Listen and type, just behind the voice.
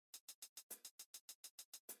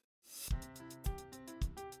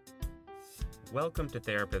Welcome to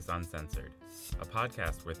Therapists Uncensored, a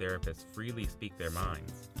podcast where therapists freely speak their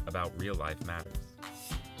minds about real-life matters.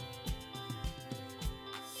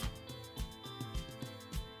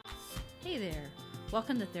 Hey there,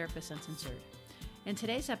 welcome to Therapists Uncensored. In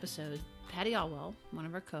today's episode, Patty Alwell, one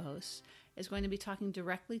of our co-hosts, is going to be talking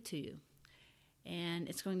directly to you. And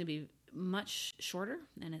it's going to be much shorter,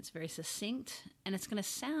 and it's very succinct, and it's going to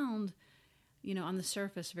sound, on the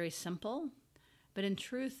surface very simple, but in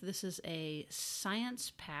truth, this is a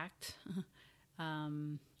science-packed,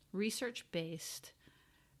 research-based,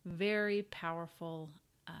 very powerful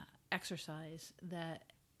exercise that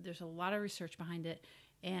there's a lot of research behind it.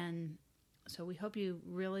 And so we hope you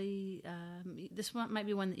really, this one might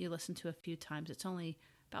be one that you listen to a few times. It's only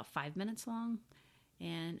about 5 minutes long.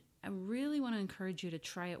 And I really want to encourage you to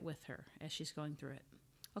try it with her as she's going through it.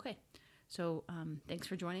 Okay, so thanks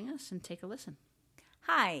for joining us and take a listen.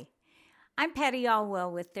 Hi, I'm Patty Alwell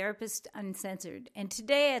with Therapists Uncensored, and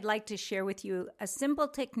today I'd like to share with you a simple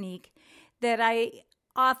technique that I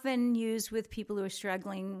often use with people who are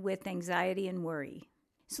struggling with anxiety and worry.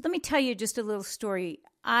 So let me tell you just a little story.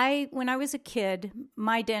 When I was a kid,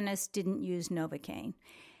 my dentist didn't use Novocaine.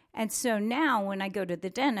 And so now when I go to the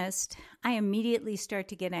dentist, I immediately start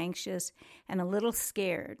to get anxious and a little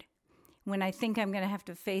scared when I think I'm going to have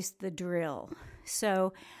to face the drill.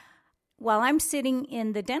 So while I'm sitting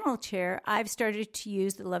in the dental chair, I've started to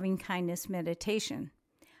use the loving kindness meditation.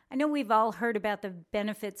 I know we've all heard about the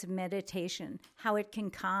benefits of meditation, how it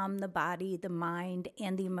can calm the body, the mind,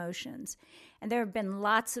 and the emotions. And there have been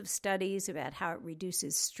lots of studies about how it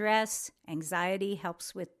reduces stress, anxiety,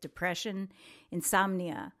 helps with depression,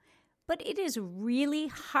 insomnia. But it is really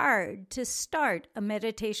hard to start a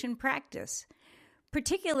meditation practice,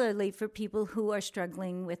 particularly for people who are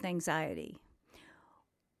struggling with anxiety.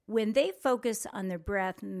 When they focus on their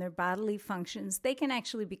breath and their bodily functions, they can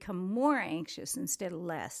actually become more anxious instead of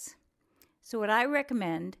less. So what I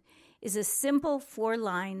recommend is a simple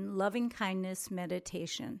 4-line loving kindness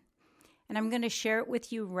meditation. And I'm going to share it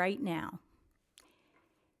with you right now.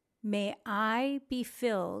 May I be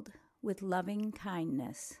filled with loving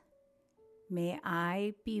kindness. May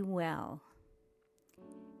I be well.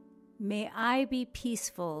 May I be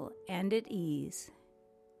peaceful and at ease.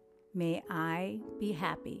 May I be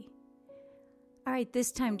happy. All right,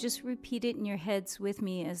 this time just repeat it in your heads with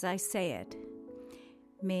me as I say it.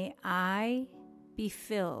 May I be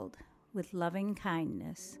filled with loving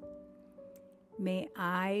kindness. May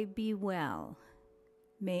I be well.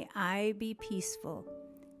 May I be peaceful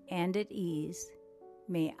and at ease.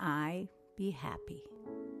 May I be happy.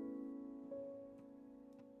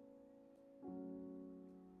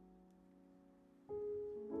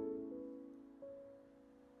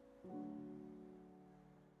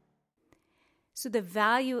 So the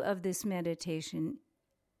value of this meditation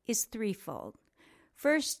is threefold.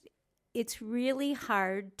 First, it's really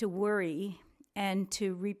hard to worry and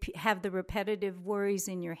to have the repetitive worries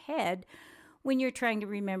in your head when you're trying to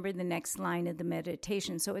remember the next line of the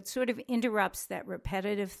meditation. So it sort of interrupts that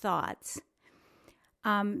repetitive thoughts.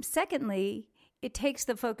 Secondly, it takes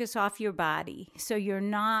the focus off your body, so you're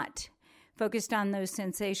not focused on those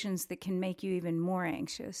sensations that can make you even more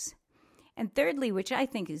anxious. And thirdly, which I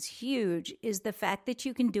think is huge, is the fact that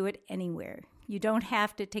you can do it anywhere. You don't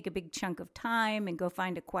have to take a big chunk of time and go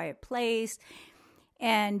find a quiet place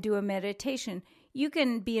and do a meditation. You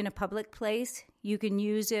can be in a public place. You can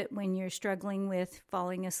use it when you're struggling with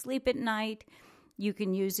falling asleep at night. You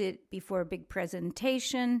can use it before a big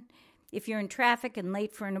presentation. If you're in traffic and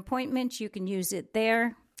late for an appointment, you can use it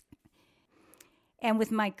there. And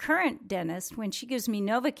with my current dentist, when she gives me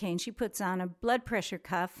Novocaine, she puts on a blood pressure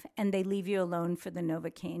cuff and they leave you alone for the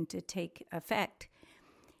Novocaine to take effect.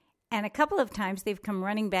 And a couple of times they've come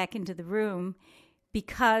running back into the room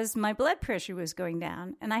because my blood pressure was going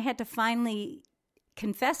down. And I had to finally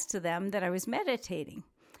confess to them that I was meditating.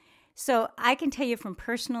 So I can tell you from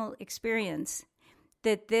personal experience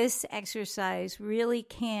that this exercise really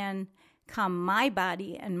can calm my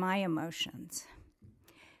body and my emotions.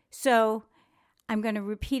 So I'm going to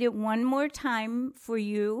repeat it one more time for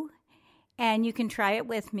you, and you can try it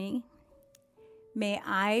with me. May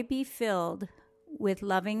I be filled with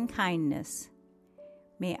loving kindness.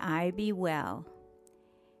 May I be well.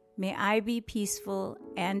 May I be peaceful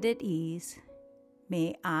and at ease.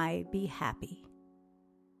 May I be happy.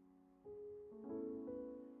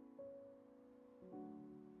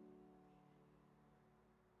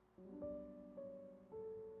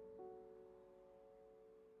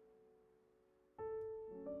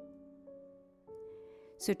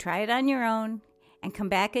 So try it on your own and come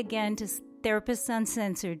back again to Therapists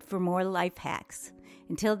Uncensored for more life hacks.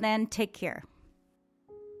 Until then, take care.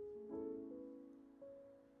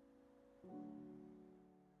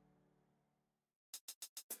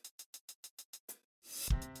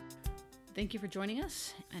 Thank you for joining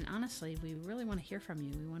us. And honestly, we really want to hear from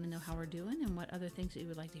you. We want to know how we're doing and what other things that you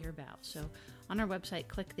would like to hear about. So on our website,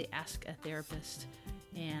 click the Ask a Therapist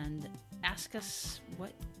and ask us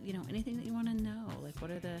anything that you want to know. Like, what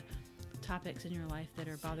are the topics in your life that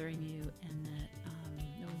are bothering you and that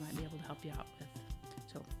we might be able to help you out with.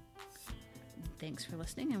 So thanks for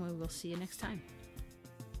listening, and we will see you next time.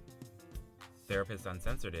 Therapist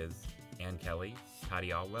Uncensored is Ann Kelly,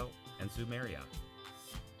 Patty Alwell, and Sue Marriott.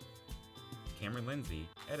 Cameron Lindsay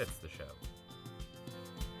edits the show.